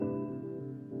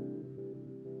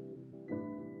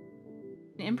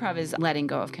Improv is letting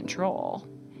go of control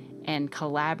and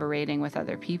collaborating with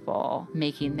other people,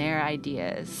 making their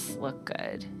ideas look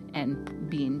good and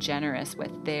being generous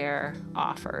with their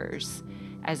offers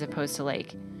as opposed to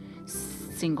like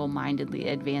single-mindedly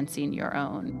advancing your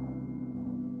own.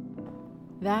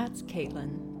 That's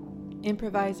Caitlin,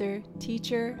 improviser,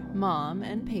 teacher, mom,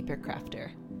 and paper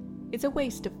crafter. It's a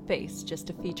waste of face just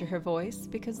to feature her voice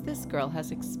because this girl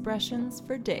has expressions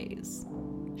for days.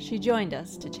 She joined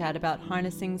us to chat about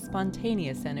harnessing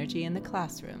spontaneous energy in the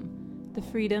classroom, the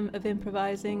freedom of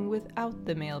improvising without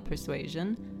the male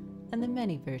persuasion, and the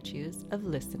many virtues of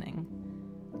listening.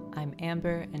 I'm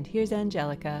Amber, and here's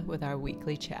Angelica with our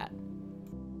weekly chat.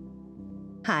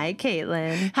 Hi,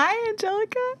 Caitlin. Hi,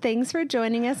 Angelica. Thanks for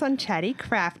joining us on Chatty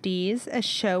Crafties, a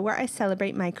show where I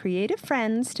celebrate my creative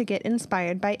friends to get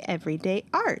inspired by everyday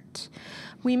art.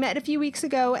 We met a few weeks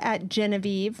ago at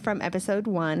Genevieve from episode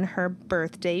 1, her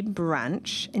birthday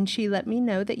brunch, and she let me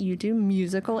know that you do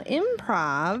musical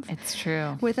improv. It's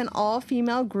true. With an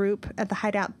all-female group at the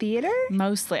Hideout Theater?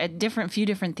 Mostly at few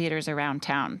different theaters around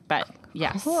town, but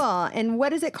yes. Cool. And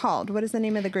what is it called? What is the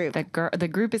name of the group? The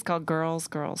group is called Girls,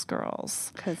 Girls,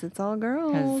 Girls. Because it's all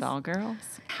girls. Because it's all girls.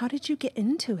 How did you get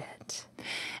into it?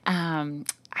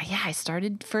 I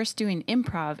started first doing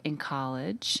improv in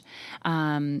college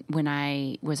when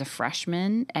I was a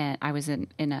freshman, and I was in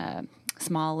a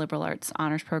small liberal arts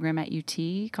honors program at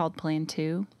UT called Plan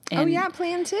 2. Oh, yeah,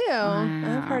 Plan 2.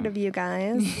 Wow. I've heard of you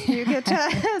guys. You get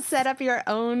to set up your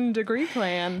own degree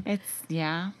plan.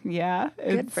 Yeah.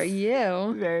 Good for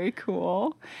you. Very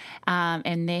cool.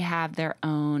 And they have their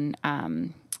own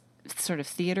sort of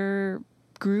theater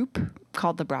group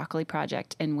called the Broccoli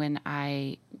Project. And when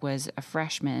I was a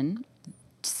freshman,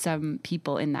 some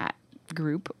people in that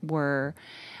group were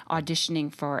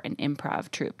auditioning for an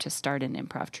improv troupe, to start an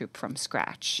improv troupe from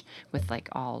scratch with like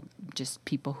all just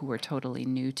people who were totally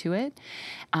new to it.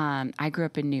 I grew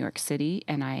up in New York City,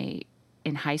 and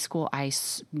in high school, I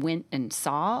went and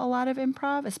saw a lot of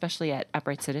improv, especially at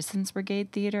Upright Citizens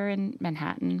Brigade Theater in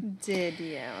Manhattan. Did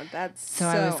you? That's so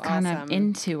I was kind awesome. of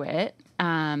into it,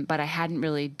 but I hadn't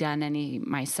really done any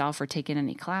myself or taken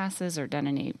any classes or done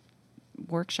any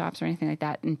workshops or anything like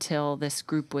that until this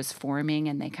group was forming,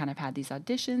 and they kind of had these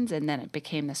auditions, and then it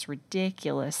became this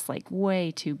ridiculous, like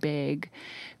way too big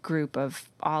group of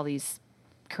all these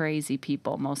crazy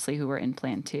people, mostly who were in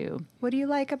Plan 2. What do you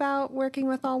like about working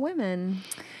with all women?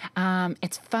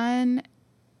 It's fun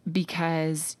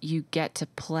because you get to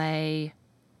play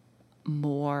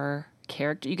more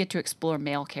character. You get to explore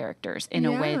male characters in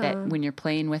a way that when you're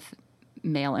playing with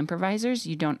male improvisers,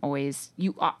 you don't always,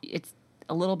 it's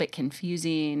a little bit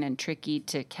confusing and tricky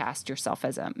to cast yourself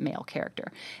as a male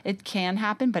character. It can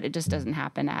happen, but it just doesn't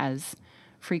happen as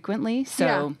frequently.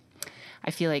 So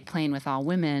I feel like playing with all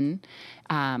women,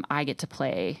 I get to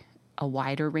play a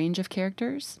wider range of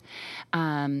characters.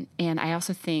 And I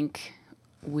also think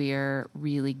we're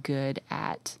really good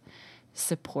at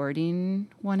supporting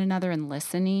one another and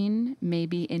listening,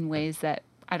 maybe in ways that,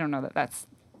 I don't know that that's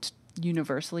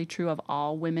universally true of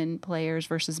all women players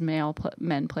versus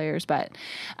men players, but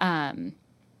I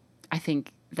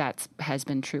think that has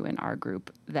been true in our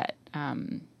group, that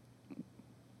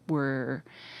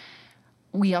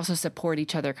we also support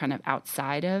each other kind of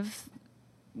outside of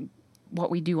what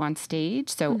we do on stage.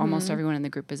 So almost everyone in the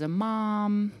group is a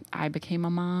mom. I became a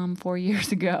mom 4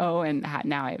 years ago, and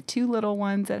now I have 2 little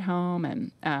ones at home.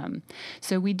 And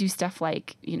so we do stuff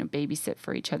like, babysit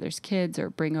for each other's kids, or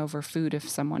bring over food if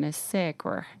someone is sick,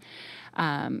 or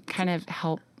kind of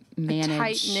help manage. A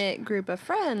tight-knit group of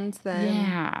friends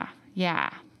then. Yeah.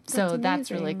 So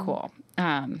that's really cool.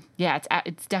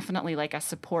 It's definitely like a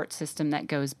support system that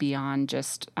goes beyond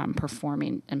just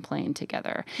performing and playing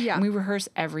together. Yeah. And we rehearse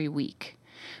every week,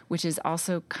 which is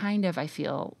also kind of, I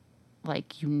feel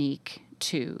like, unique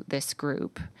to this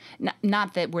group.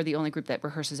 Not that we're the only group that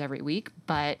rehearses every week,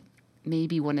 but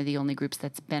maybe one of the only groups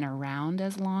that's been around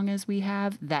as long as we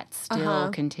have that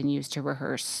still continues to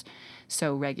rehearse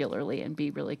so regularly and be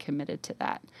really committed to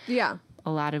that. Yeah. A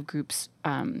lot of groups,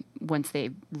 once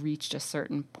they've reached a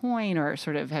certain point or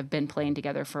sort of have been playing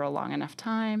together for a long enough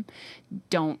time,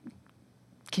 don't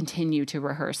continue to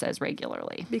rehearse as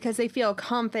regularly. Because they feel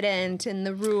confident in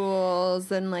the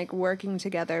rules and like working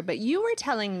together. But you were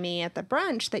telling me at the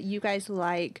brunch that you guys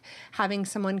like having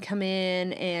someone come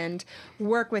in and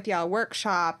work with y'all,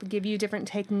 workshop, give you different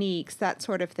techniques, that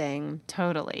sort of thing.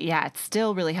 Totally. Yeah, it's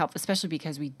still really helpful, especially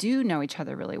because we do know each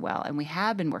other really well and we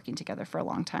have been working together for a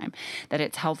long time, that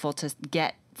it's helpful to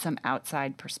get some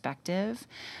outside perspective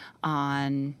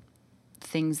on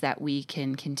things that we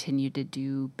can continue to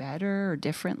do better or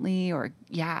differently, or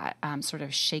sort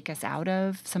of shake us out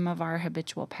of some of our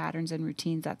habitual patterns and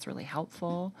routines. That's really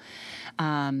helpful.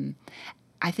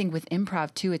 I think with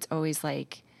improv too, it's always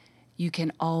like you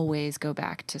can always go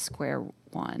back to square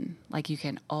one. Like you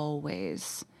can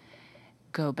always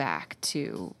go back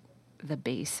to the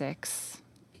basics.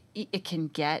 It can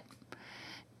get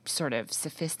sort of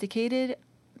sophisticated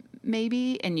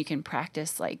maybe, and you can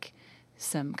practice like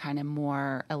some kind of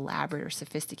more elaborate or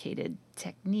sophisticated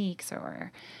techniques.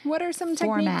 Or what are some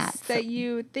techniques that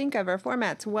you think of, or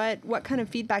formats? What kind of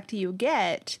feedback do you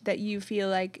get that you feel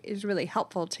like is really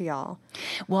helpful to y'all?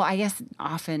 Well, I guess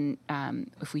often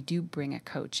if we do bring a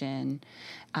coach in,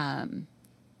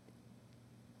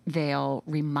 they'll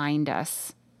remind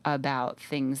us about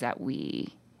things that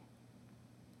we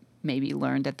maybe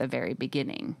learned at the very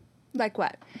beginning. Like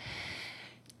what?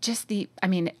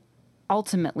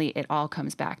 Ultimately, it all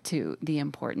comes back to the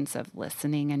importance of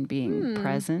listening and being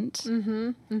present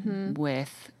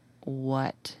with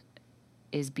what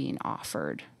is being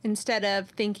offered. Instead of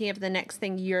thinking of the next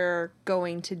thing you're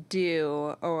going to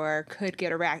do or could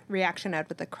get a reaction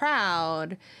out of the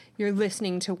crowd, you're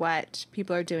listening to what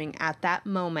people are doing at that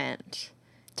moment.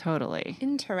 Totally.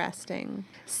 Interesting.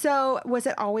 So was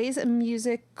it always a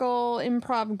musical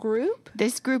improv group?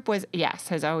 This group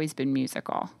has always been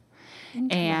musical.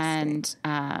 And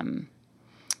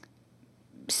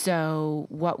so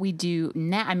what we do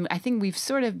now, I think we've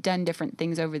sort of done different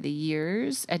things over the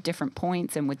years at different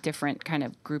points and with different kind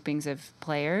of groupings of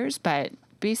players. But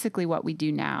basically what we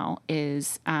do now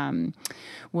is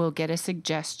we'll get a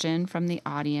suggestion from the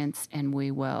audience, and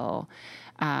we will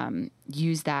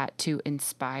use that to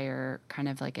inspire kind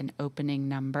of like an opening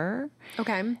number.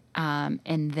 Okay.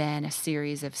 And then a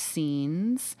series of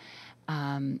scenes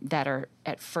that are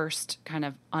at first kind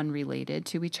of unrelated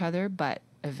to each other, but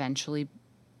eventually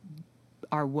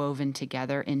are woven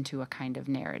together into a kind of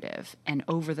narrative. And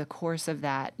over the course of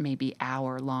that maybe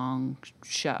hour-long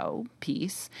show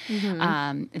piece,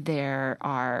 there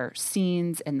are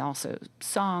scenes and also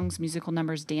songs, musical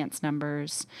numbers, dance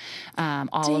numbers,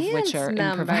 all of which are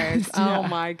improvised. Oh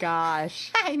my gosh.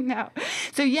 I know.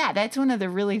 So that's one of the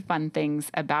really fun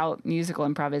things about musical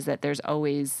improv is that there's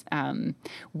always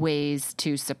ways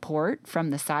to support from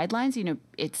the sidelines.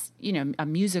 It's, a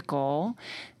musical.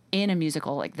 In a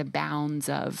musical, like the bounds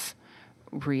of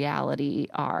reality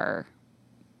are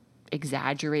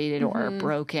exaggerated or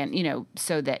broken,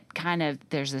 so that kind of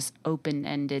there's this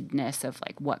open-endedness of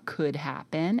like what could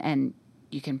happen, and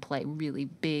you can play really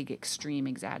big, extreme,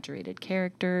 exaggerated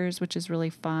characters, which is really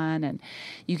fun. And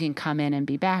you can come in and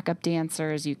be backup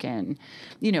dancers. You can,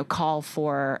 call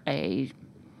for a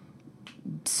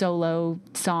solo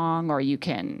song, or you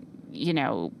can,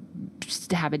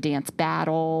 just have a dance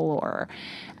battle, or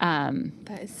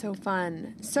that is so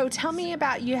fun. So tell me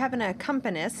about, you have an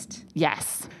accompanist.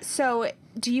 Yes. So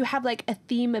do you have like a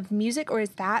theme of music, or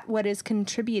is that what is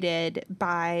contributed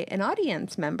by an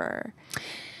audience member?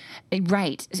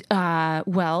 Right.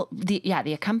 Well, the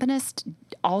accompanist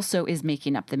also is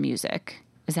making up the music.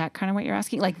 Is that kind of what you're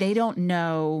asking? Like they don't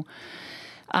know.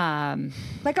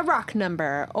 Like a rock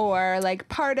number, or like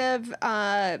part of,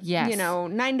 9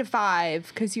 to 5,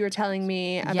 because you were telling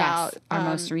me about... Our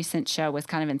most recent show was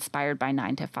kind of inspired by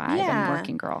 9 to 5 and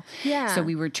Working Girl. Yeah. So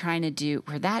we were trying to do,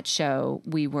 for that show,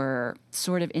 we were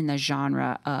sort of in the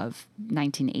genre of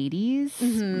 1980s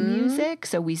music.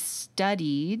 So we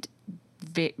studied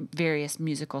various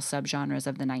musical subgenres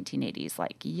of the 1980s,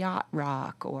 like yacht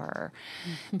rock or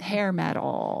hair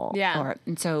metal. Yeah.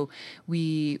 And so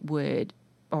we would...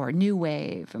 or new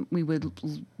wave. We would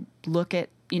look at,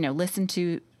 listen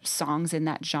to songs in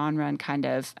that genre and kind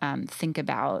of think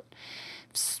about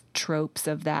tropes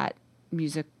of that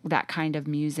music, that kind of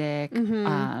music,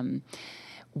 and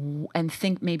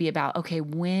think maybe about, okay,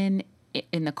 when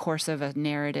in the course of a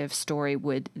narrative story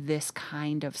would this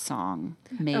kind of song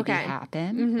maybe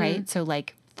happen, right? So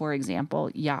like, for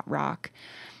example, yacht rock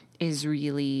is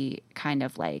really kind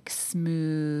of like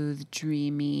smooth,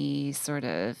 dreamy, sort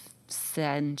of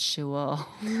sensual,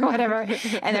 whatever.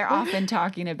 And they're often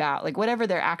talking about like whatever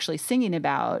they're actually singing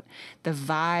about, the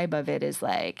vibe of it is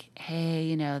like,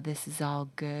 hey, this is all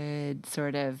good,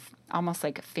 sort of almost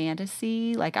like a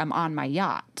fantasy, like I'm on my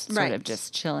yacht, sort of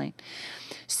just chilling.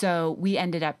 So we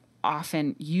ended up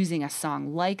often using a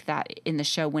song like that in the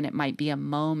show when it might be a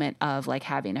moment of like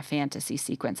having a fantasy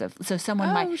sequence of, so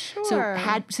someone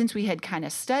since we had kind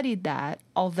of studied that,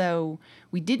 although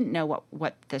we didn't know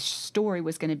what the story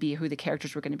was going to be, who the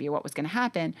characters were going to be, what was going to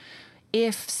happen,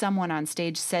 if someone on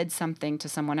stage said something to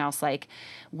someone else like,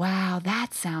 wow,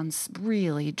 that sounds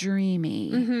really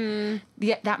dreamy,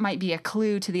 yeah, that might be a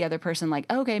clue to the other person,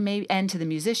 like, okay, maybe, and to the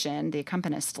musician, the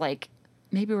accompanist, like,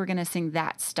 maybe we're going to sing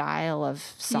that style of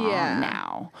song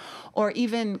now. Or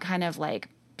even kind of like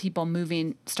people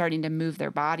starting to move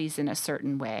their bodies in a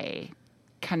certain way,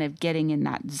 kind of getting in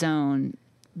that zone,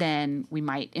 then we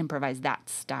might improvise that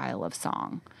style of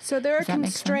song. So there are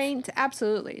constraints.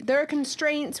 Absolutely. There are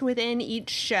constraints within each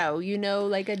show,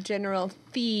 like a general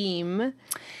theme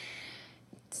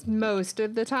most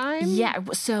of the time. Yeah.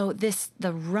 So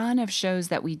the run of shows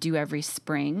that we do every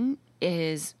spring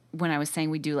is, when I was saying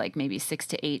we do like maybe 6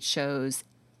 to 8 shows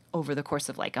over the course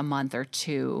of like a month or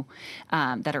two,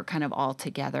 that are kind of all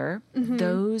together.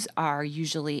 Those are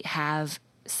usually have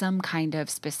some kind of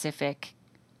specific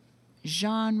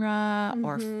genre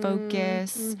or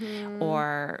focus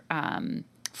or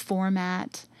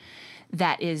format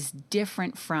that is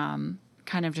different from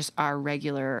kind of just our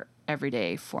regular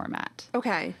everyday format.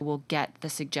 Okay. We'll get the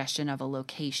suggestion of a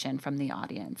location from the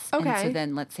audience. Okay. And so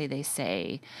then let's say they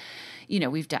say,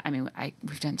 we've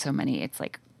done so many, it's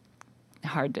like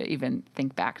hard to even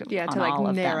think back to on like all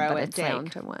of them. narrow But it it's down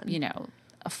like, to one.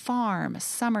 A farm, a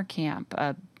summer camp,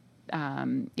 a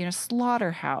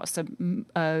slaughterhouse,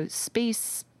 a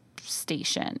space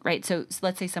station, right? So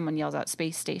let's say someone yells out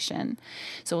space station.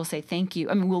 So we'll say, thank you.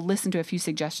 I mean, we'll listen to a few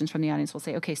suggestions from the audience. We'll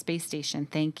say, okay, space station,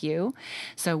 thank you.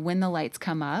 So when the lights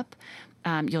come up,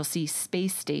 you'll see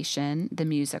Space Station, the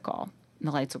musical. And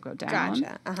the lights will go down.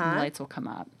 Gotcha. And the lights will come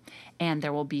up. And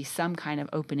there will be some kind of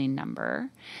opening number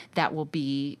that will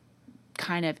be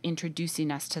kind of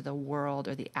introducing us to the world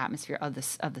or the atmosphere of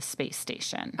the space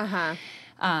station.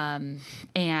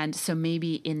 And so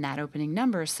maybe in that opening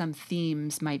number, some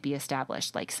themes might be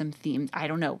established, like some themes, I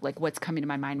don't know, like what's coming to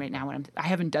my mind right now when I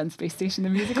haven't done Space Station the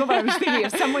musical, but I was thinking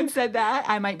if someone said that,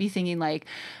 I might be thinking like,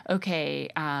 okay,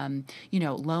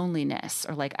 loneliness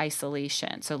or like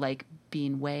isolation. So like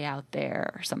being way out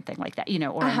there or something like that,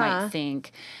 or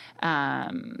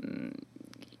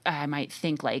I might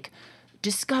think like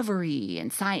discovery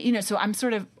and science, so I'm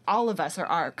sort of, all of us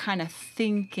are kind of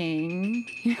thinking,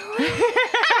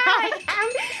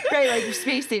 right, like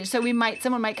space station. So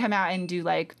someone might come out and do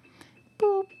like,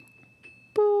 boop,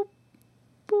 boop,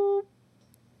 boop.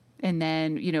 And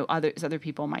then, other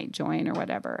people might join or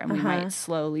whatever. And we might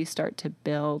slowly start to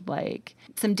build like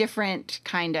some different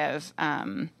kind of,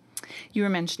 you were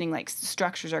mentioning like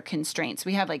structures or constraints.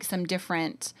 We have like some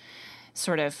different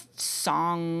sort of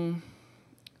song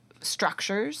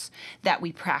structures that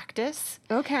we practice.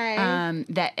 Okay. And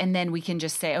then we can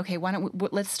just say, okay,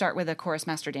 let's start with a chorus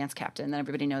master dance captain. And then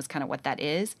everybody knows kind of what that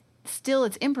is. Still,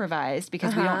 it's improvised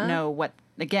because we don't know what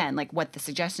the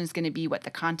suggestion is going to be, what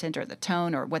the content or the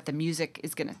tone or what the music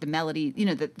is the melody,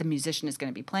 the musician is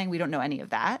going to be playing. We don't know any of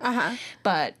that.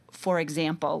 But for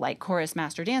example, like chorus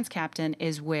master dance captain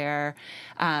is where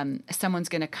someone's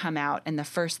going to come out and the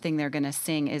first thing they're going to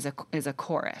sing is a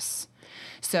chorus.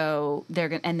 So they're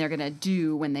going to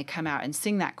do, when they come out and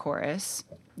sing that chorus,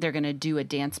 they're going to do a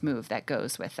dance move that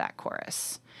goes with that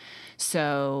chorus.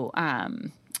 So,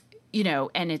 and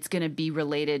it's going to be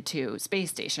related to Space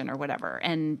Station or whatever.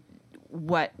 And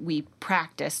what we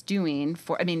practice doing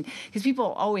because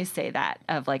people always say that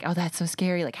of like, oh, that's so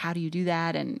scary. Like, how do you do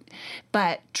that?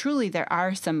 But truly there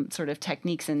are some sort of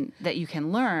techniques that you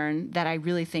can learn that I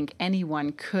really think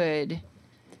anyone could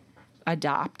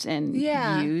adopt and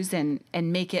use and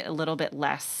make it a little bit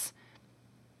less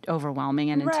overwhelming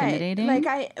and intimidating.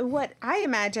 Like what I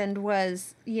imagined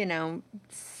was,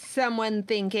 someone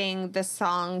thinking the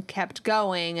song kept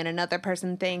going and another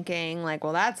person thinking like,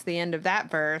 well, that's the end of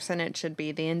that verse and it should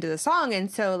be the end of the song.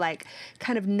 And so like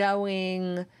kind of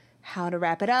knowing how to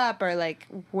wrap it up or like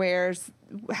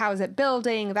how is it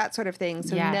building, that sort of thing.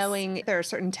 So knowing there are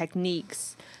certain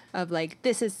techniques of like,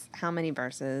 this is how many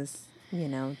verses,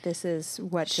 this is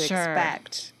what to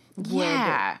expect.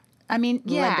 Yeah. Lend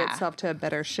itself to a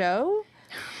better show.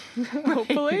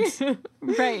 Hopefully.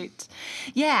 Right.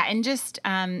 Yeah. And just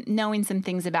knowing some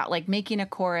things about like making a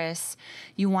chorus,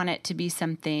 you want it to be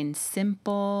something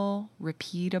simple,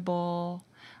 repeatable,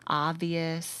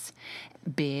 obvious,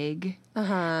 big.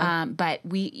 But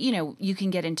you can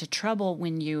get into trouble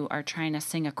when you are trying to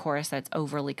sing a chorus that's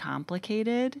overly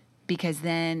complicated, because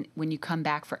then when you come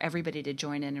back for everybody to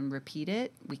join in and repeat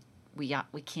it, we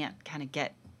can't kind of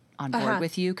get on board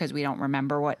with you because we don't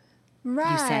remember what you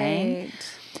sang.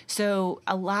 So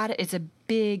it's a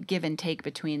big give and take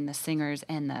between the singers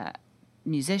and the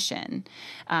musician.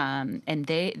 And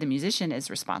the musician is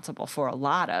responsible for a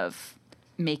lot of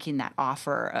making that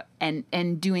offer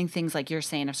and doing things like you're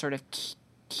saying of sort of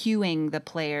cueing the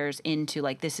players into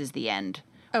like, this is the end.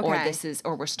 Okay.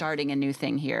 Or we're starting a new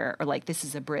thing here, or like this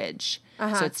is a bridge.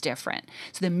 So it's different.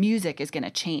 So the music is going to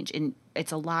change. And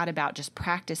it's a lot about just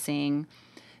practicing,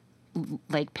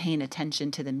 like paying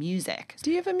attention to the music.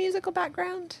 Do you have a musical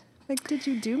background? Like, did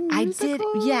you do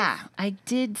musicals? I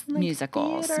did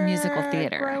musicals, musical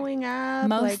theater. Growing up.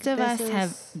 Most of us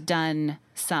have done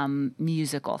some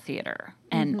musical theater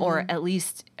or at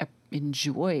least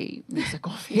enjoy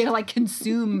musical theater, like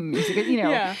consume music,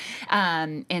 Yeah.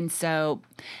 And so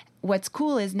what's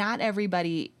cool is not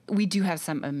everybody, we do have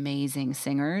some amazing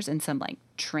singers and some like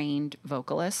trained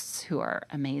vocalists who are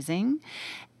amazing,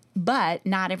 but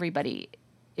not everybody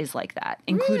is like that,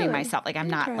 including Really? myself. Like I'm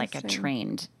not like a Interesting.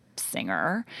 trained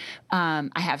singer. I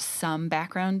have some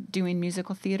background doing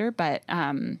musical theater, but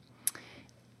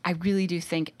I really do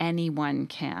think anyone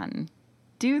can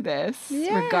do this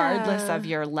regardless of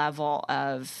your level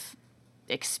of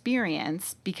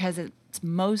experience, because it's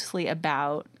mostly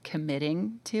about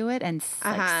committing to it and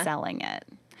like selling it.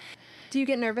 Do you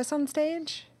get nervous on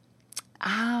stage?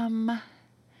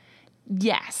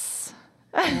 Yes.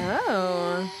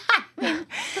 Oh.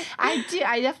 I do.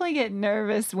 I definitely get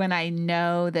nervous when I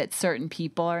know that certain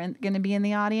people are going to be in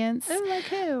the audience. Oh, like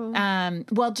who?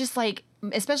 Well, just like,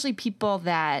 especially people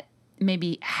that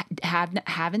maybe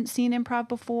haven't seen improv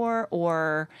before,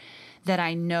 or that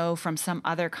I know from some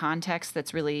other context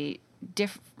that's really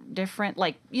different,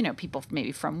 like, people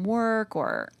maybe from work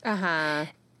or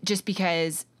just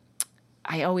because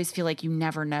I always feel like you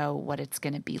never know what it's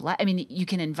going to be like. I mean, you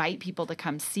can invite people to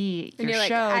come see your you're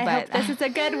show, I but hope this is a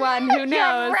good one. Who knows?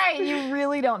 Yeah, right. You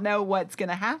really don't know what's going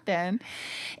to happen.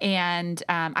 And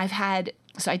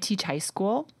I teach high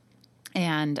school,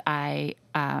 and I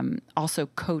also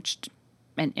coached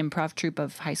an improv troupe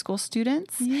of high school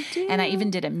students. You do? And I even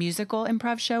did a musical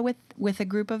improv show with a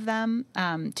group of them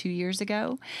 2 years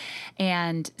ago.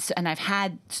 And I've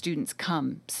had students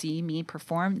come see me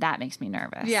perform. That makes me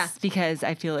nervous. Yeah. Because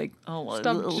I feel like,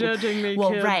 Stop judging me,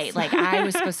 well, kids. right. Like I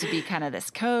was supposed to be kind of this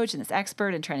coach and this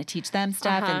expert and trying to teach them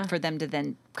stuff. And for them to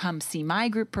then come see my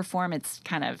group perform, it's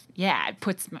kind of, I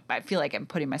feel like I'm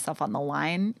putting myself on the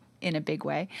line in a big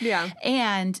way. Yeah.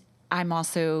 And I'm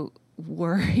also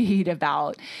worried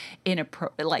about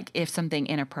if something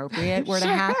inappropriate were to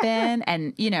happen,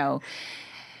 and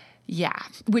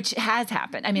which has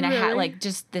happened. I mean, Really? I had like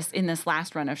just in this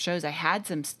last run of shows, I had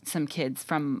some kids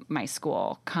from my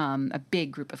school come. A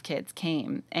big group of kids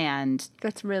came, and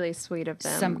That's really sweet of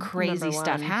them. some crazy number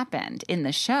stuff one. happened in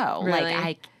the show. Really?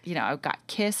 Like I got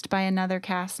kissed by another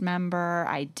cast member.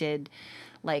 I did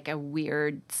like a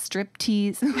weird strip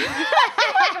tease, like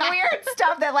weird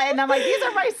stuff and I'm like, these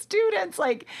are my students.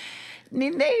 Like, I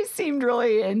mean, they seemed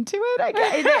really into it. I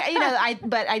guess,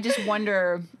 but I just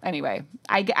wonder. Anyway,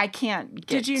 I can't get.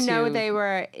 Did you know too they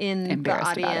were in the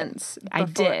embarrassed about it. audience? I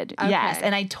before? did, Okay. yes,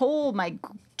 and I told my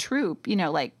troupe,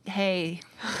 like, hey,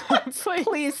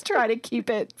 please try to keep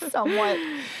it somewhat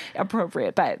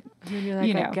appropriate. But And you're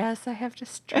like, I guess I have to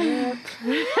strip.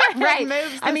 right.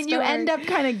 Moves the I mean, you story. end up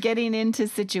kind of getting into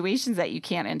situations that you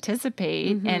can't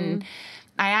anticipate. And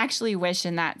I actually wish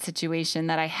in that situation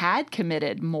that I had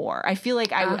committed more. I feel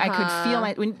like I could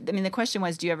feel the question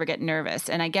was, do you ever get nervous?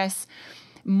 And I guess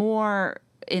more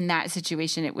in that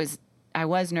situation, I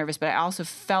was nervous, but I also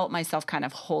felt myself kind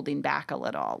of holding back a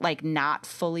little, like not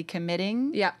fully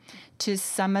committing to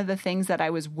some of the things that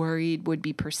I was worried would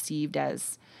be perceived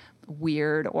as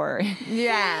weird or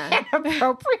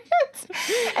inappropriate.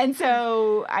 And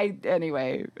so I'm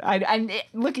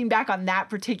looking back on that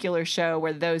particular show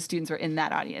where those students were in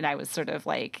that audience, and I was sort of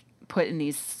like put in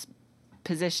these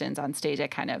positions on stage. I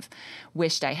kind of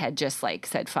wished I had just like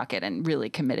said fuck it and really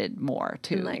committed more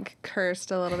to And like cursed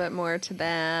a little bit more to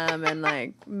them and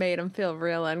like made them feel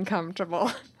real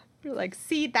uncomfortable. You're like,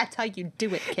 see, that's how you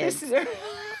do it, kids.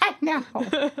 I know.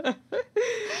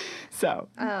 So.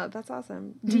 Oh, that's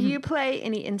awesome. Do you play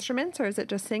any instruments, or is it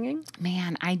just singing?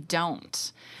 Man, I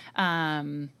don't.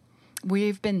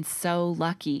 We've been so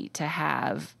lucky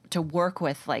to work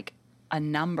with like a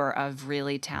number of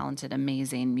really talented,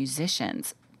 amazing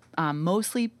musicians,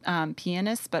 mostly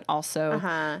pianists, but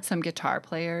also some guitar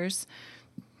players.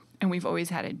 And we've always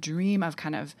had a dream of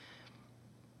kind of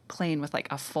playing with like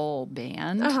a full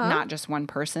band, not just one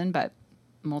person, but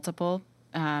multiple.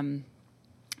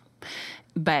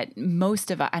 But most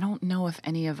of us, I don't know if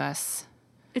any of us.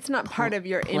 It's not part of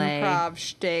your play. improv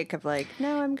shtick of like,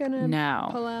 no, I'm going to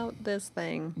pull out this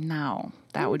thing. No,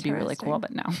 that would be really cool,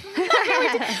 but Interesting. no.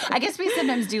 I guess we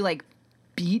sometimes do like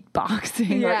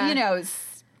beatboxing or,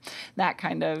 that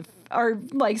kind of or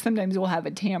like sometimes we'll have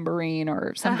a tambourine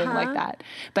or something like that.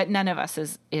 But none of us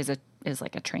is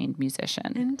like a trained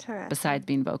musician. Interesting. Besides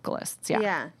being vocalists.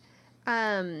 Yeah.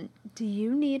 Yeah. Do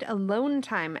you need alone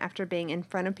time after being in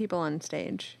front of people on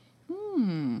stage?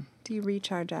 Do you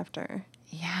recharge after?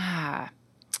 Yeah.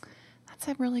 That's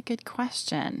a really good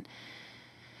question.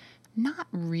 Not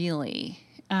really.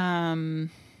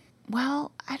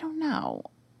 Well, I don't know.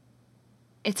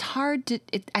 It's hard to,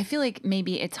 I feel like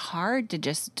maybe it's hard to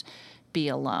just be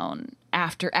alone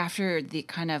after the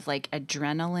kind of like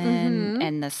adrenaline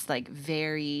and this like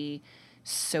very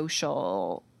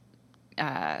social,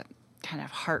 kind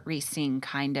of heart racing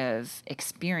kind of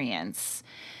experience.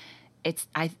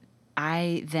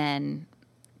 I then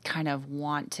kind of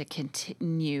want to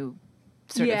continue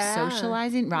sort of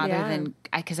socializing rather than,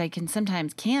 because I can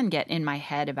sometimes get in my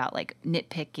head about like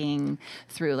nitpicking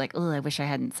through like, oh, I wish I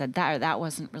hadn't said that, or that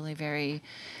wasn't really very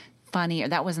funny, or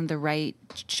that wasn't the right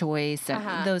choice,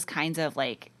 and those kinds of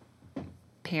like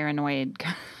paranoid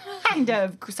kind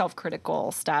of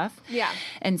self-critical stuff. Yeah.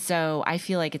 And so I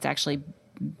feel like it's actually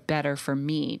better for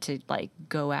me to like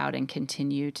go out and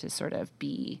continue to sort of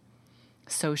be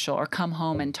social, or come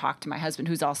home and talk to my husband,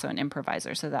 who's also an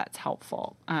improviser, so that's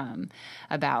helpful,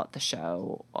 about the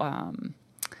show.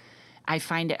 I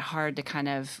find it hard to kind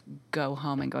of go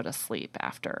home and go to sleep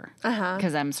after,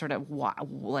 because I'm sort of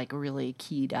like really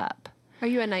keyed up. Are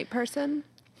you a night person?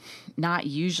 Not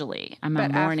usually. I'm a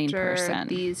morning person.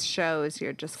 After these shows,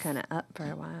 you're just kind of up for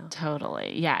a while.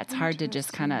 Totally. Yeah, it's hard to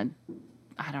just kind of,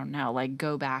 I don't know, like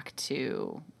go back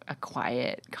to a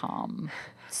quiet, calm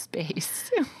space.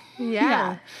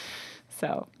 Yeah.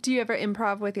 So, do you ever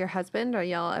improv with your husband? Are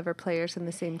y'all ever players in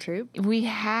the same troupe? We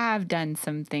have done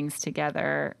some things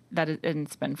together and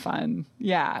it's been fun.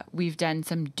 Yeah. We've done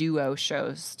some duo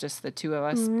shows, just the two of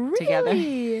us together.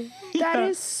 That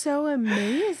is so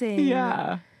amazing.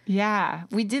 Yeah. Yeah.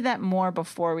 We did that more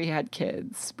before we had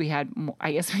kids. We had more,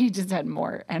 I guess we just had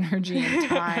more energy and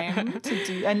time to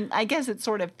do. And I guess it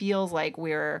sort of feels like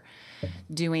we're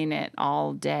doing it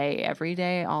all day, every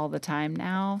day, all the time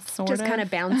now, just kind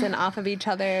of bouncing off of each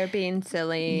other, being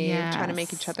silly, trying to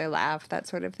make each other laugh, that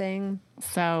sort of thing.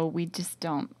 So we just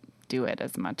don't do it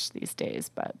as much these days,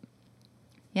 but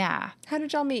yeah. How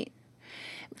did y'all meet?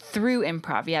 Through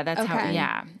improv. Yeah, that's how,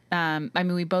 yeah. I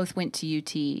mean, we both went to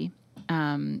UT,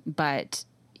 but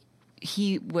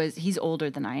he's older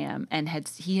than I am, and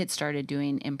he had started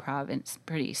doing improv in a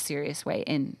pretty serious way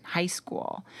in high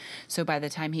school. So by the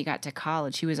time he got to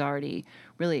college, he was already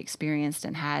really experienced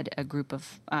and had a group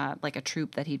of like a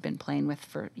troupe that he'd been playing with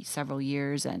for several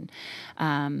years, and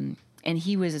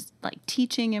he was like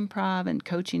teaching improv and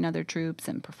coaching other troupes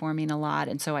and performing a lot.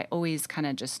 And so I always kind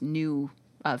of just knew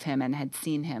of him and had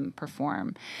seen him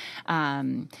perform.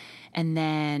 And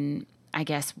then I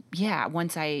guess, yeah,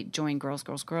 once I joined Girls,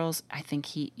 I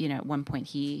think at one point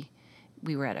we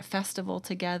were at a festival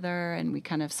together and we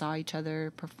kind of saw each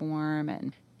other perform,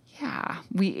 and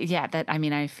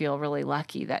I feel really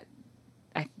lucky that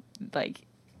I like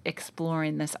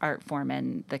exploring this art form,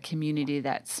 and the community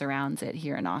that surrounds it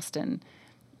here in Austin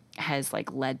has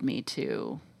like led me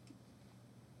to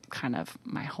kind of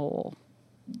my whole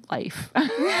life. Has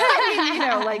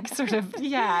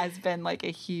been like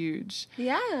a huge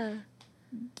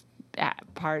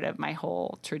part of my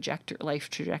whole life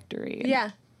trajectory.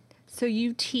 Yeah. So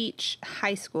you teach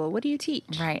high school. What do you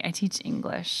teach? Right. I teach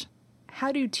English.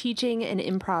 How do teaching and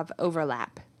improv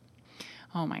overlap?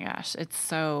 Oh my gosh, it's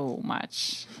so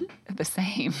much the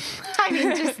same. I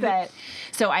mean, just that.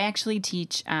 So I actually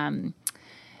teach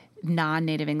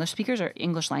non-native English speakers or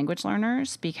English language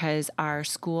learners, because our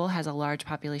school has a large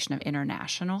population of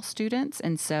international students.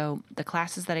 And so the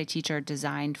classes that I teach are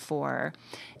designed for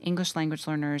English language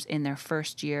learners in their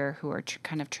first year who are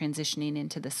kind of transitioning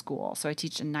into the school. So I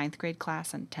teach a 9th grade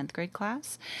class and 10th grade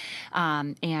class.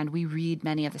 And we read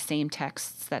many of the same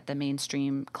texts that the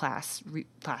mainstream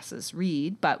classes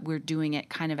read, but we're doing it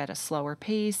kind of at a slower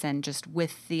pace and just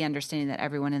with the understanding that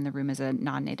everyone in the room is a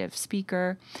non-native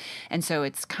speaker. And so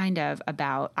it's kind of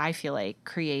about, I feel like,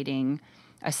 creating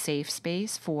a safe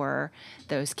space for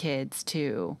those kids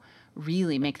to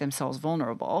really make themselves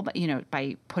vulnerable, but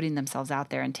by putting themselves out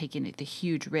there and taking the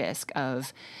huge risk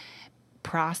of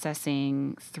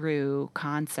processing through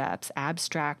concepts,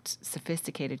 abstract,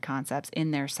 sophisticated concepts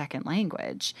in their second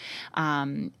language.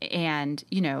 And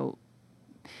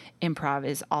improv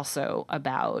is also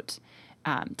about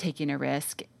taking a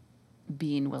risk,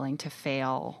 being willing to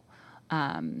fail,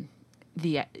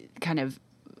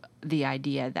 the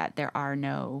idea that there are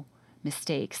no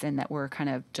mistakes and that we're kind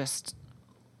of just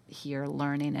here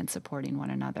learning and supporting one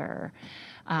another.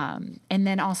 And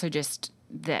then also just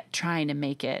that trying to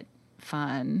make it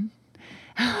fun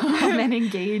and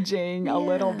engaging a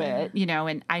little bit,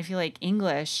 and I feel like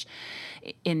English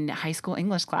in high school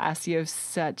English class, you have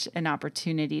such an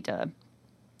opportunity to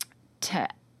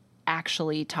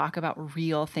actually talk about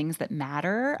real things that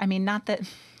matter. I mean, not that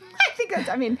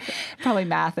probably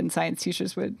math and science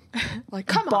teachers would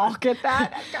balk at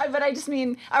that, but I just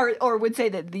mean, or would say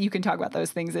that you can talk about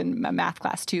those things in a math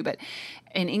class too. But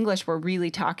in English, we're really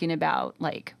talking about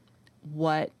like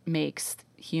what makes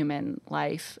human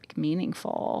life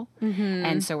meaningful.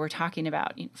 And so we're talking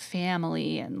about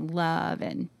family and love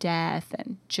and death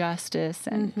and justice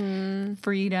and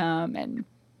freedom and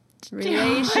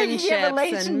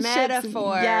relationships and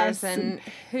metaphors and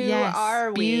who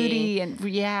are we? Beauty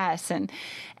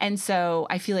and so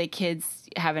I feel like kids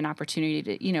have an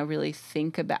opportunity to really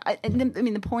think about.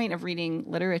 The point of reading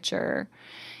literature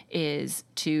is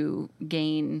to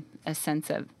gain a sense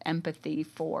of empathy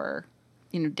for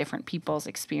different people's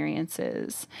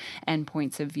experiences and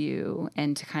points of view,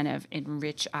 and to kind of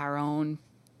enrich our own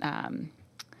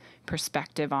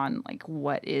perspective on like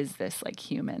what is this like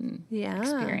human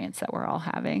experience that we're all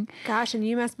having. Gosh, and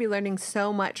you must be learning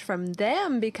so much from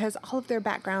them because all of their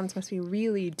backgrounds must be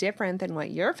really different than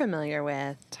what you're familiar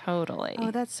with. Totally.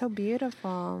 Oh, that's so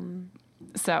beautiful.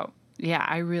 So yeah,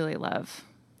 I really love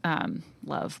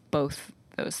both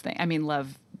those things. I mean,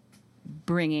 love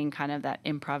bringing kind of that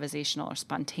improvisational or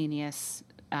spontaneous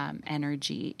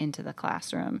energy into the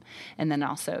classroom, and then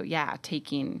also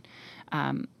taking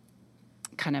kind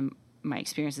of my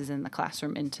experiences in the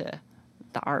classroom into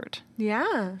the art.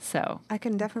 Yeah. So I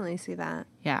can definitely see that.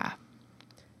 Yeah.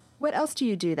 What else do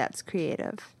you do that's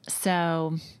creative?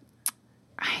 So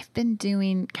I've been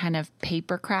doing kind of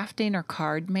paper crafting or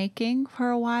card making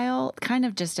for a while, kind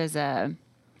of just as a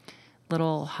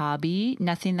little hobby.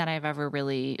 Nothing that I've ever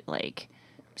really like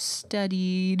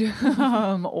studied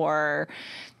or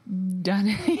done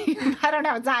any, I don't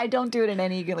know. I don't do it in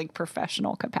any like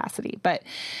professional capacity, but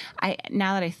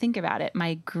now that I think about it,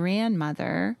 my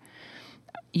grandmother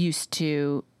used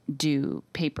to do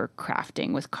paper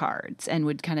crafting with cards and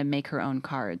would kind of make her own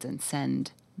cards and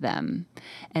send them.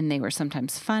 And they were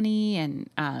sometimes funny and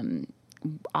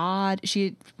odd.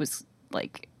 She was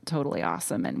like totally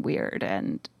awesome and weird,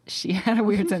 and she had a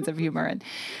weird sense of humor. And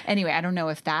anyway, I don't know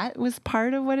if that was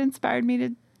part of what inspired me to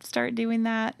start doing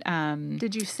that.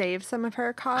 Did you save some of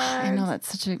her cards? I know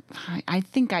that's I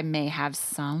think I may have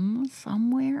some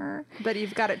somewhere. But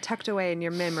you've got it tucked away in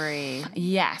your memory.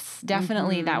 Yes,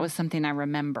 definitely. That was something I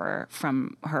remember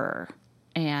from her.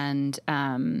 And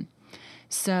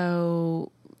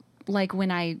so like when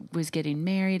I was getting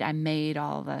married, I made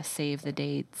all the save the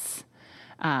dates.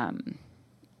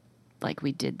 Like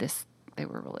we did this, they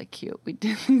were really cute. We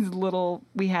did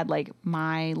we had like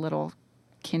my little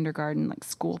kindergarten like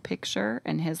school picture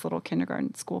and his little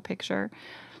kindergarten school picture,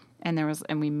 and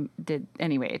we did,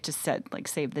 anyway, it just said like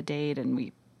save the date, and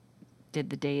we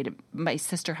did the date. My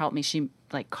sister helped me. She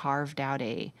like carved out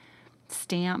a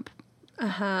stamp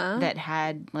that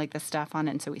had like the stuff on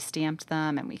it, and so we stamped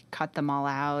them and we cut them all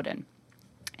out. And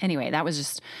anyway,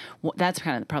 that's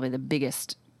kind of probably the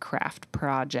biggest craft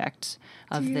project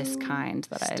of this kind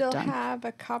that I've done. Still have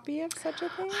a copy of such a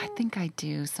thing? I think I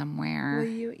do somewhere. Will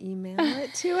you email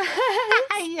it to us?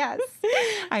 Yes.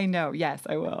 I know. Yes,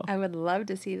 I will. I would love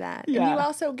to see that. Yeah. And you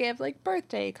also give like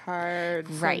birthday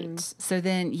cards. Right. So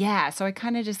then, so I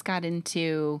kind of just got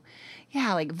into,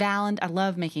 like I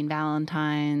love making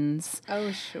Valentines.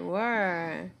 Oh,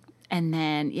 sure. And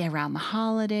then, around the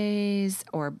holidays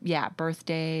or,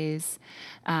 birthdays.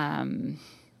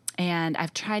 And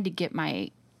I've tried to get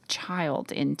my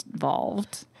child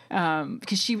involved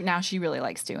because she really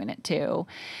likes doing it too.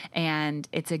 And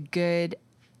it's a good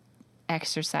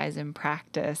exercise and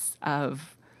practice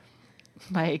of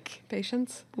like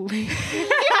patience.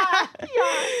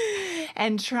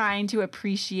 And trying to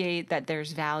appreciate that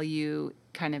there's value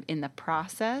kind of in the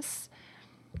process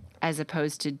as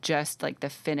opposed to just like the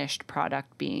finished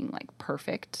product being like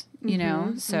perfect, you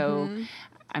know? So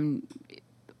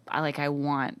I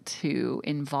want to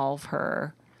involve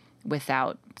her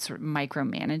without sort of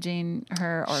micromanaging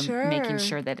her or making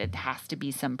sure that it has to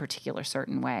be some particular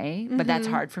certain way. But that's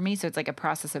hard for me. So it's like a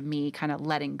process of me kind of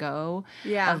letting go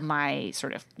of my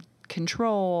sort of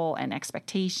control and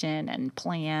expectation and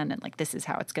plan and like, this is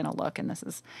how it's going to look. And this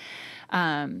is,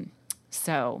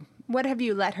 so. What have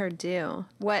you let her do?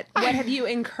 What have you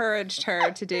encouraged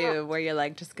her to do where you're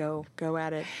like, just go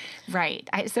at it? Right.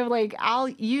 So like we'll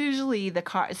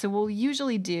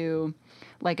usually do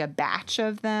like a batch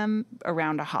of them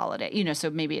around a holiday, so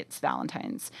maybe it's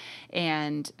Valentine's,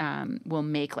 and we'll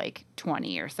make like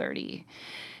 20 or 30.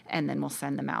 and then we'll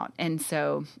send them out. And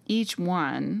so each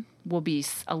one will be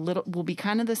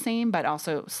kind of the same, but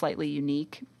also slightly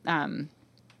unique.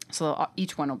 So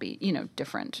each one will be,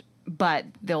 different, but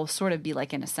they'll sort of be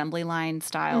like an assembly line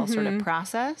style sort of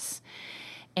process.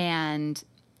 And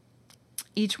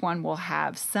each one will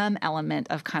have some element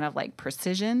of kind of like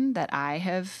precision that I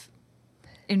have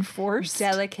enforced.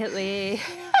 Delicately.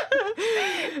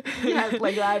 Yeah,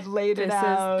 like I've laid it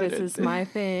out. This is my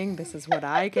thing. This is what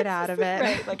I get out of it.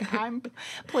 Right. Like I'm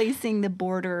placing the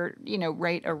border,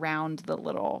 right around the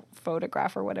little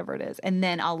photograph or whatever it is. And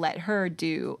then I'll let her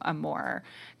do a more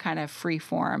kind of free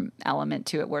form element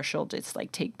to it where she'll just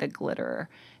like take the glitter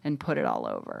and put it all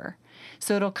over.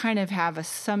 So it'll kind of have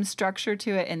some structure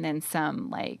to it and then some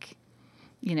like,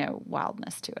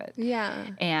 wildness to it. Yeah.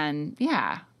 And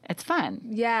yeah. It's fun.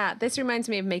 Yeah. This reminds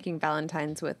me of making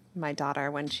Valentines with my daughter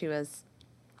when she was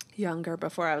younger.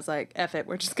 Before I was like, F it,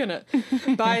 we're just going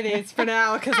to buy these for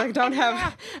now because I don't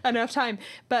have enough time.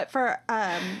 But for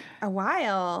a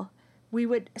while, we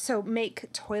would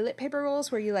make toilet paper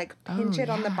rolls where you like pinch it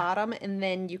on the bottom and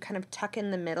then you kind of tuck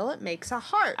in the middle. It makes a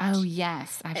heart. Oh,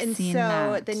 yes. I've seen that.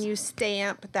 And so then you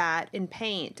stamp that in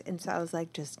paint. And so I was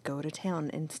like, just go to town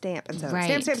and stamp. And so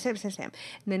stamp.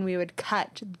 And then we would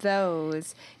cut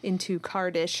those into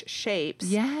cardish shapes.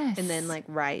 Yes. And then like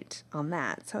write on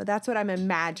that. So that's what I'm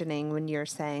imagining when you're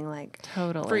saying like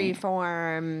totally free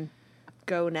form,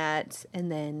 go nuts, and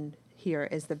then here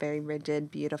is the very rigid,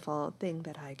 beautiful thing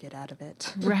that I get out of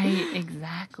it. Right,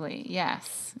 exactly.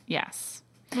 Yes.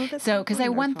 Well, so, because I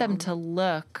want them to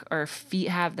look or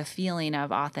have the feeling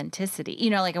of authenticity.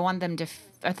 Like I want them to,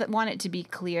 want it to be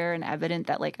clear and evident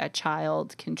that like a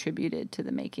child contributed to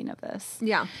the making of this.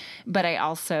 Yeah. But I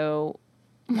also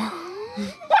want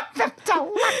them to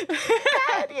look bad,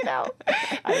 I don't know.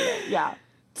 Yeah.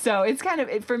 So it's kind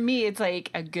of, for me, it's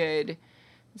like a good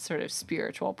sort of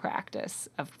spiritual practice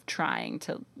of trying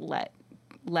to let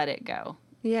it go.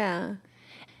 Yeah.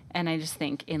 And I just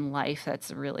think in life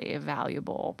that's really a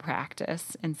valuable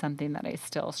practice and something that I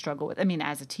still struggle with. I mean,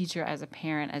 as a teacher, as a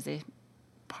parent, as a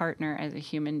partner, as a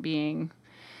human being,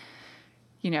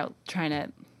 trying to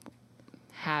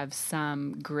have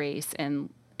some grace and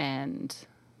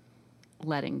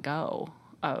letting go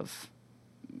of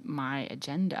my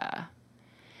agenda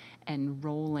and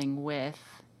rolling with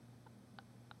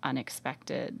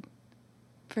unexpected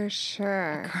for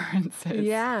sure occurrences.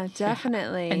 Yeah,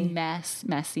 definitely. And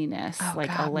messiness. Oh, like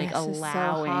God, like mess allowing,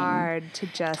 is so hard to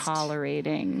just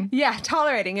tolerating. Yeah,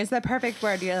 tolerating is the perfect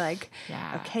word. You're like,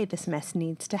 yeah. Okay, this mess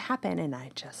needs to happen, and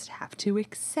I just have to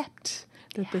accept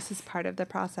that this is part of the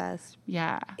process.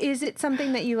 Yeah. Is it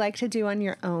something that you like to do on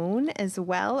your own as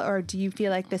well, or do you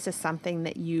feel like this is something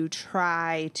that you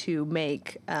try to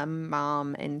make a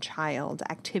mom and child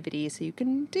activity so you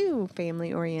can do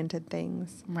family-oriented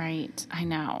things? Right. I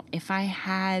know. If I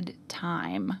had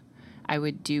time, I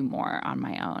would do more on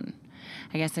my own.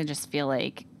 I guess I just feel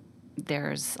like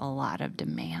there's a lot of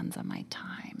demands on my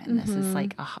time. And this is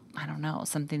like, I don't know,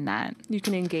 something that you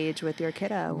can engage with your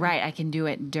kiddo. Right. I can do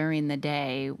it during the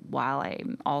day while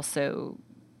I'm also,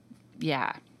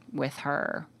 with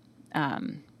her.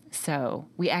 So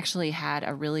we actually had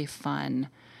a really fun,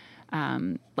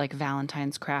 like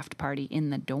Valentine's craft party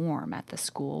in the dorm at the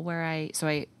school where I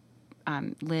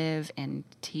live and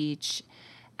teach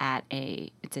at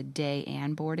it's a day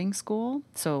and boarding school.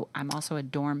 So I'm also a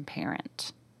dorm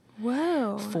parent.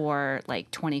 Whoa. For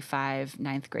like 25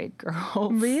 ninth grade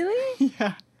girls. Really?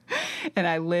 Yeah. And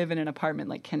I live in an apartment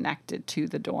like connected to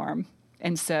the dorm.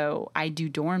 And so I do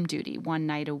dorm duty one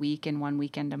night a week and one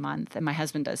weekend a month. And my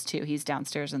husband does too. He's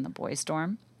downstairs in the boys'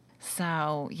 dorm.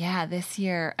 So yeah, this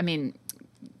year, I mean,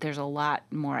 there's a lot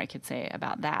more I could say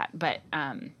about that. But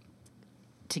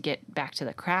to get back to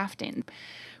the crafting,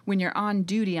 when you're on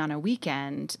duty on a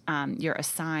weekend, you're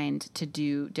assigned to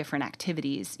do different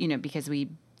activities, because we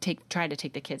try to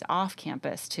take the kids off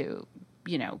campus to,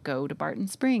 go to Barton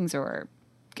Springs or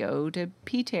go to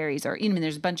P. Terry's or,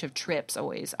 there's a bunch of trips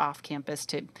always off campus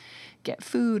to get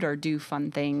food or do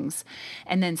fun things.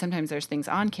 And then sometimes there's things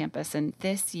on campus. And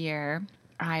this year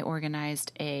I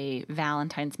organized a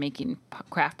Valentine's making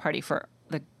craft party for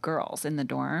the girls in the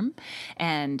dorm,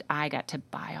 and I got to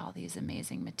buy all these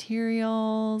amazing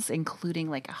materials, including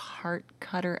like a heart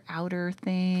cutter outer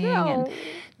thing and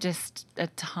just a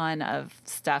ton of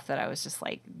stuff that I was just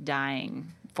like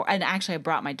dying for. And actually I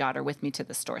brought my daughter with me to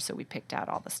the store, so we picked out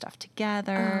all the stuff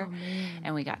together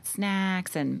and we got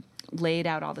snacks and laid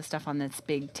out all the stuff on this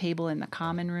big table in the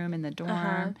common room in the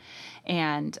dorm.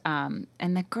 And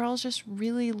the girls just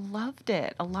really loved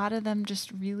it. A lot of them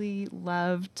just really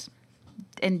loved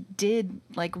and did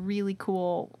like really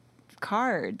cool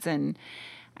cards. And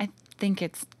I think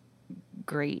it's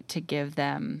great to give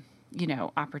them,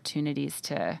 opportunities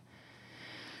to.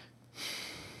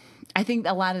 I think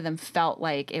a lot of them felt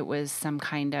like it was some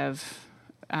kind of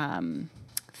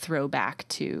throwback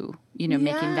to,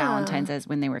 making Valentine's as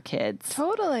when they were kids.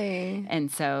 Totally. And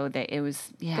so they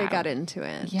got into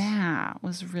it. Yeah, it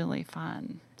was really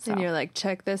fun. So. And you're like,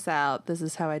 check this out. This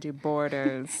is how I do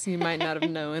borders. You might not have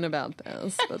known about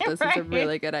this, but this is a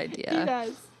really good idea.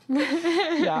 Yes.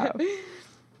 Yeah.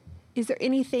 Is there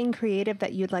anything creative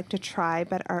that you'd like to try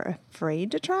but are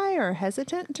afraid to try or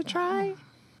hesitant to try?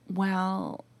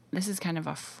 Well, this is kind of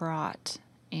a fraught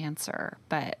answer,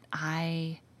 but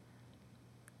I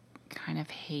kind of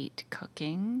hate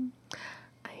cooking.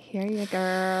 I hear you,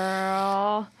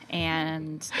 girl.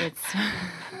 And it's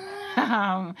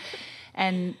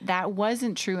and that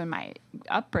wasn't true in my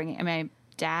upbringing. I mean, my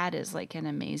dad is like an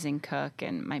amazing cook,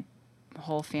 and my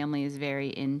whole family is very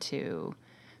into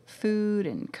food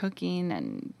and cooking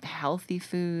and healthy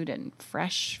food and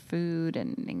fresh food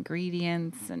and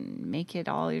ingredients and make it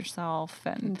all yourself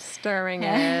and stirring it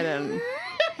and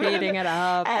heating it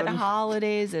up. At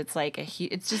holidays, it's like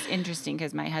it's just interesting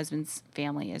because my husband's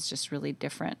family is just really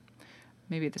different.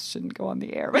 Maybe this shouldn't go on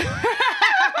the air, but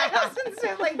my husband's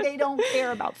family, they don't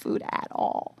care about food at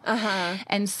all.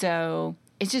 And so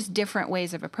it's just different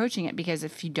ways of approaching it, because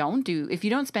if you don't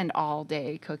spend all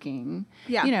day cooking,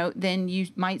 then you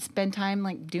might spend time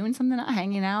like doing something,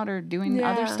 hanging out or doing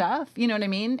other stuff. You know what I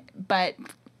mean? But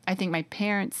I think my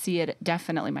parents see it,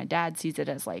 definitely my dad sees it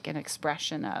as like an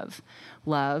expression of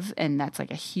love. And that's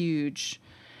like a huge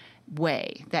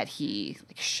way that he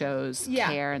like shows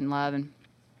care and love. And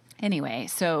anyway,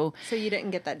 so you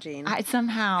didn't get that gene.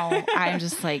 I'm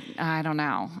just like, I don't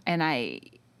know. And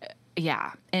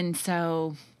and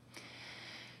so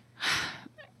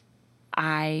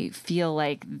I feel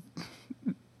like,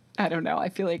 I don't know, I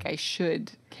feel like I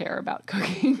should care about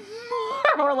cooking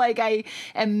more, or like I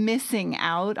am missing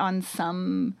out on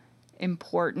some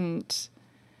important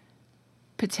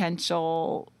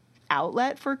potential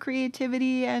outlet for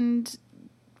creativity and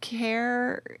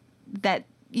care that,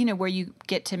 where you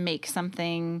get to make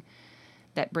something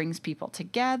that brings people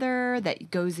together,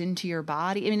 that goes into your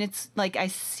body. I mean, it's like I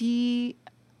see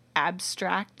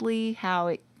abstractly how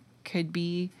it could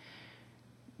be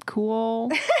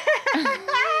cool.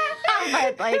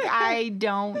 But like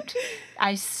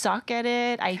I suck at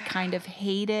it. I kind of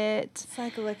hate it. It's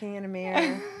like looking in a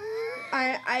mirror.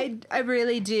 I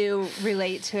really do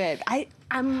relate to it.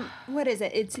 I'm what is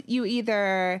it? It's you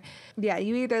either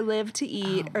live to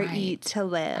eat or eat to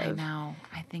live. I know.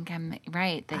 I think I'm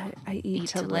right. I eat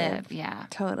to live. Yeah.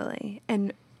 Totally.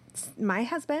 And my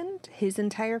husband, his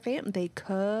entire family, they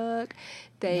cook.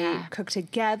 They cook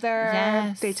together.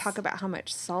 Yes. They talk about how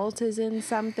much salt is in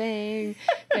something.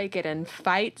 They get in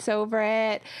fights over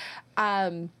it.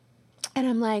 And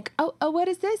I'm like, oh, what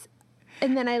is this?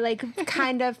 And then I like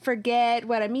kind of forget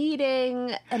what I'm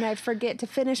eating, and I forget to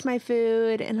finish my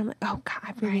food. And I'm like, oh God,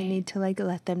 I really need to like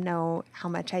let them know how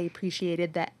much I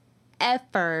appreciated the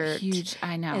effort. Huge,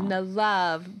 I know. And the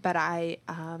love, but I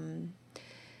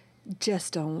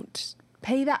just don't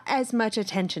pay that as much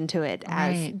attention to it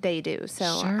as they do. So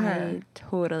I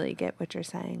totally get what you're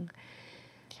saying.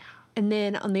 Yeah. And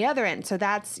then on the other end, so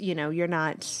that's, you're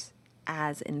not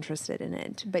as interested in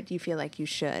it, but you feel like you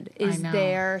should. Is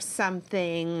there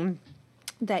something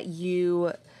that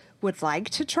you would like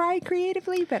to try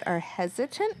creatively but are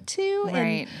hesitant to? Right.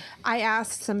 And I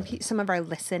asked some of our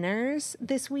listeners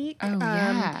this week. Oh,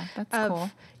 yeah. That's cool.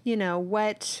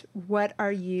 What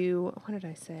are you, what did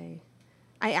I say?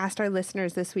 I asked our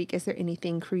listeners this week, is there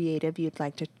anything creative you'd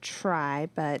like to try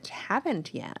but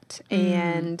haven't yet?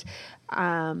 And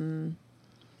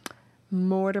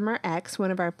Mortimer X,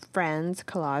 one of our friends,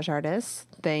 collage artists.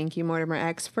 Thank you, Mortimer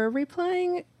X, for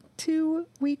replying 2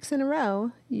 weeks in a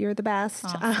row. You're the best.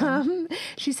 Awesome.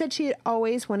 She said she had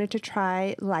always wanted to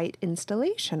try light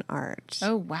installation art.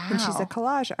 Oh, wow. And she's a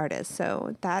collage artist,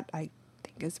 so that I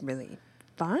think is really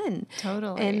fun.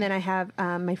 Totally. And then I have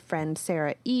my friend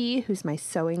Sarah E., who's my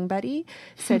sewing buddy,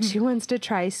 said she wants to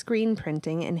try screen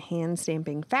printing and hand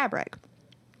stamping fabric.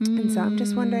 And so I'm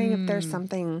just wondering if there's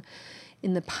something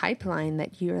in the pipeline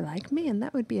that you're like, man,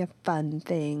 that would be a fun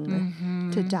thing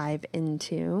to dive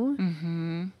into.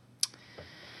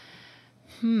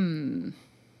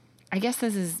 I guess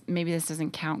maybe this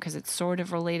doesn't count because it's sort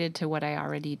of related to what I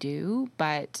already do,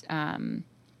 but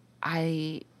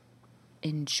I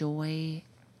enjoy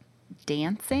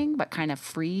dancing, but kind of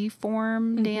free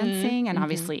form dancing, and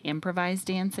obviously improvised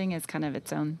dancing is kind of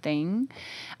its own thing.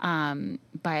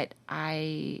 But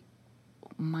I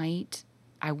might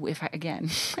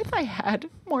if I had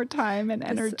more time and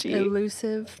energy, this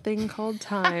elusive thing called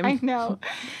time. I know.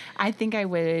 I think I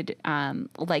would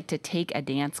like to take a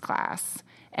dance class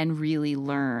and really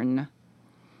learn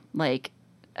like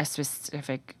a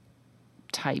specific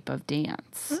type of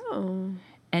dance. Oh.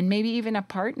 And maybe even a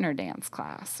partner dance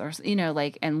class or,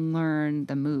 like, and learn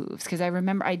the moves. Because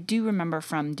I do remember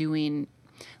from doing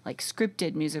like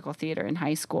scripted musical theater in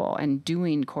high school and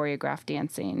doing choreographed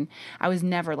dancing. I was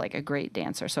never like a great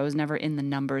dancer. So I was never in the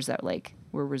numbers that like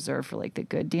were reserved for like the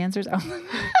good dancers. I was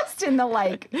just in the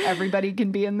like, everybody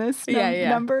can be in this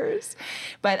numbers.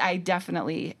 But I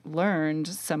definitely learned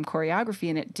some choreography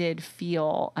and it did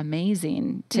feel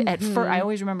amazing. At first, I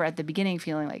always remember at the beginning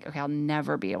feeling like, okay, I'll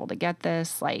never be able to get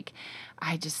this. Like,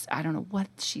 I don't know what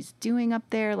she's doing up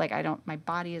there. Like, my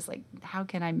body is like, how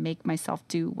can I make myself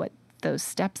do what those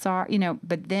steps are,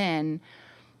 but then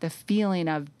the feeling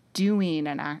of doing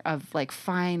of like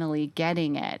finally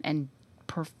getting it and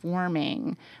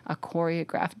performing a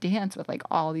choreographed dance with like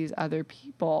all these other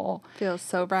people feels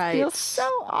so right. Feels so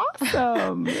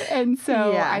awesome. And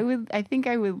so I think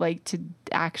I would like to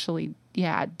actually,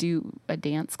 do a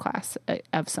dance class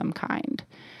of some kind.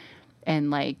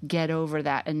 And like get over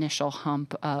that initial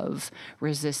hump of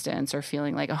resistance or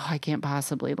feeling like, oh, I can't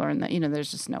possibly learn that.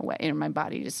 There's just no way. My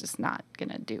body is just not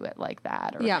gonna do it like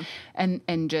that.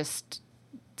 And just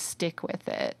stick with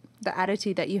it. The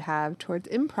attitude that you have towards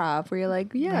improv, where you're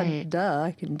like, duh,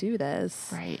 I can do this.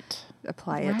 Right.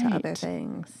 Apply it to other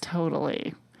things.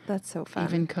 Totally. That's so fun.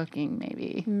 Even cooking,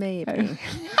 maybe. Maybe.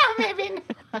 Maybe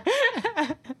not.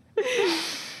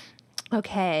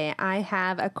 Okay, I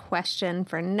have a question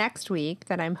for next week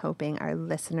that I'm hoping our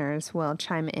listeners will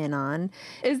chime in on.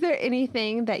 Is there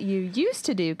anything that you used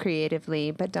to do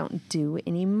creatively but don't do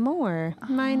anymore?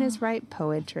 Mine is write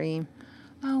poetry.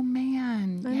 Oh,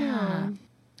 man. I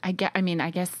know. I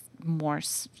guess more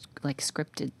like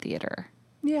scripted theater.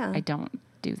 Yeah. I don't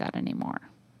do that anymore.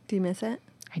 Do you miss it?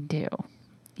 I do.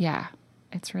 Yeah.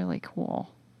 It's really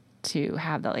cool to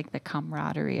have the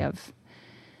camaraderie of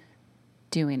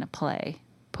doing a play,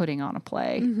 putting on a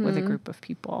play with a group of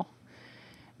people.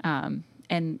 And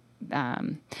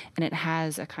it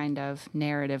has a kind of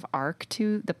narrative arc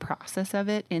to the process of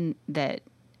it in that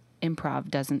improv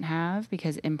doesn't have,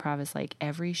 because improv is like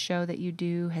every show that you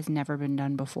do has never been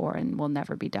done before and will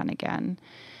never be done again.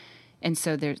 And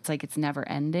so it's never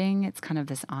ending. It's kind of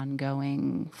this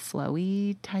ongoing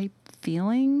flowy type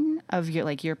feeling of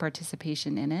your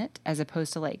participation in it, as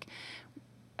opposed to like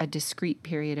a discrete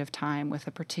period of time with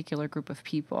a particular group of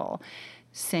people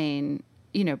saying,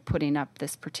 putting up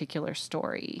this particular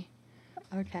story.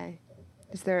 Okay.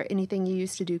 Is there anything you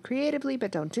used to do creatively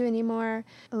but don't do anymore?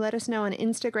 Let us know on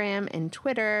Instagram and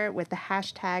Twitter with the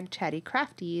hashtag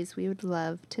ChattyCrafties. We would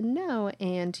love to know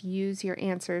and use your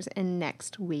answers in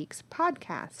next week's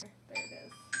podcast. There it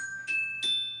is.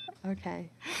 Okay.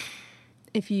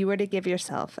 If you were to give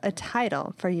yourself a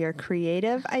title for your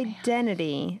creative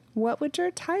identity, what would your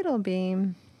title be?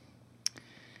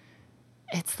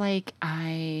 It's like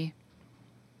I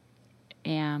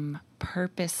am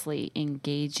purposely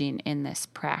engaging in this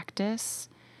practice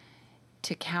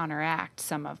to counteract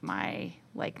some of my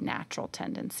natural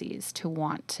tendencies to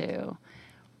want to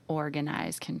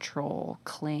organize, control,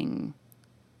 cling.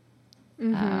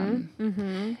 And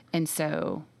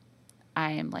so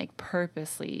I am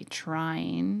purposely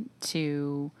trying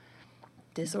to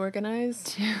disorganize,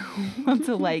 to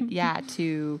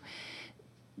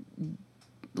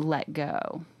let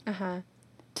go.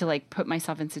 To put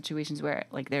myself in situations where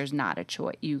there's not a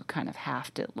choice. You kind of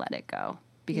have to let it go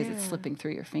because it's slipping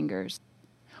through your fingers.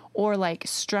 Or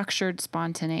structured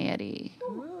spontaneity.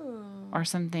 Ooh. Or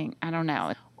something, I don't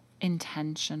know.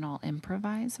 Intentional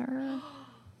improviser.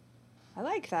 I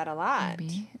like that a lot.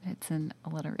 Maybe it's an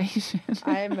alliteration.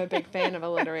 I'm a big fan of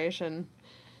alliteration.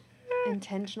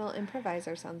 Intentional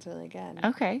improviser sounds really good.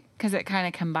 Okay, because it kind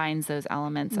of combines those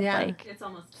elements of it's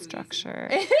almost too structure.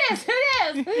 Easy.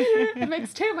 It is. It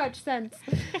makes too much sense.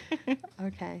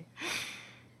 Okay.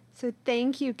 So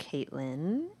thank you,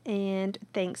 Caitlin, and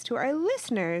thanks to our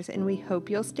listeners, and we hope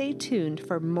you'll stay tuned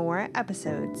for more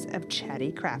episodes of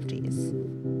Chatty Crafties.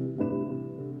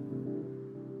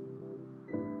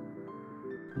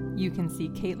 You can see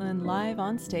Caitlin live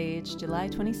on stage July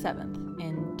 27th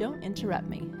in Don't Interrupt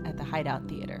Me at the Hideout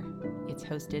Theater. It's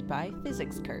hosted by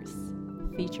Physics Curse,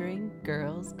 featuring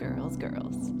Girls, Girls,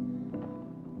 Girls.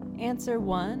 Answer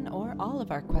one or all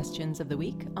of our questions of the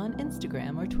week on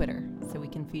Instagram or Twitter so we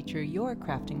can feature your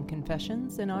crafting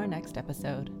confessions in our next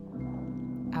episode.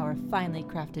 Our finely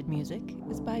crafted music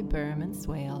is by Berm and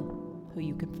Swale, who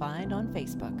you can find on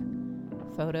Facebook.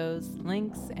 Photos,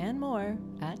 links, and more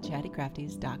at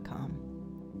chattycrafties.com.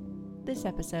 This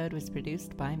episode was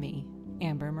produced by me,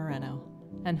 Amber Moreno,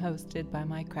 and hosted by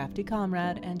my crafty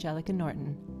comrade, Angelica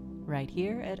Norton, right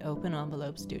here at Open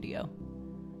Envelope Studio.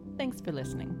 Thanks for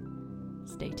listening.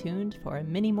 Stay tuned for a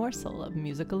mini morsel of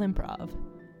musical improv.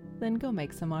 Then go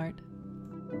make some art.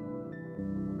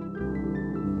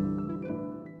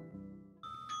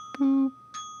 Boop,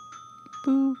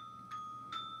 boop.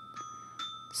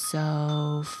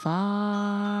 So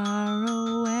far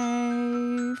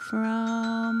away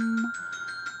from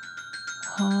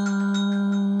home.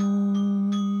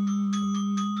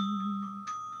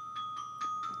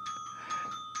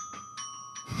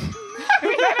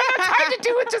 It's hard to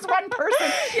do with just one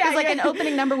person. Because like an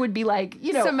opening number would be like,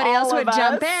 you know, somebody else would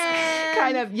jump in.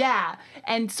 Kind of, yeah.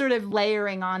 And sort of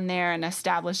layering on there and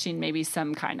establishing maybe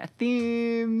some kind of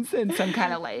themes and some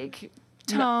kind of like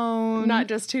tone. Not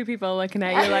just two people looking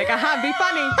at you like, aha, be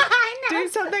funny. I know. Do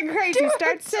something crazy.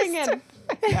 Start singing.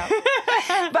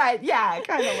 But yeah,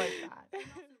 kind of like that.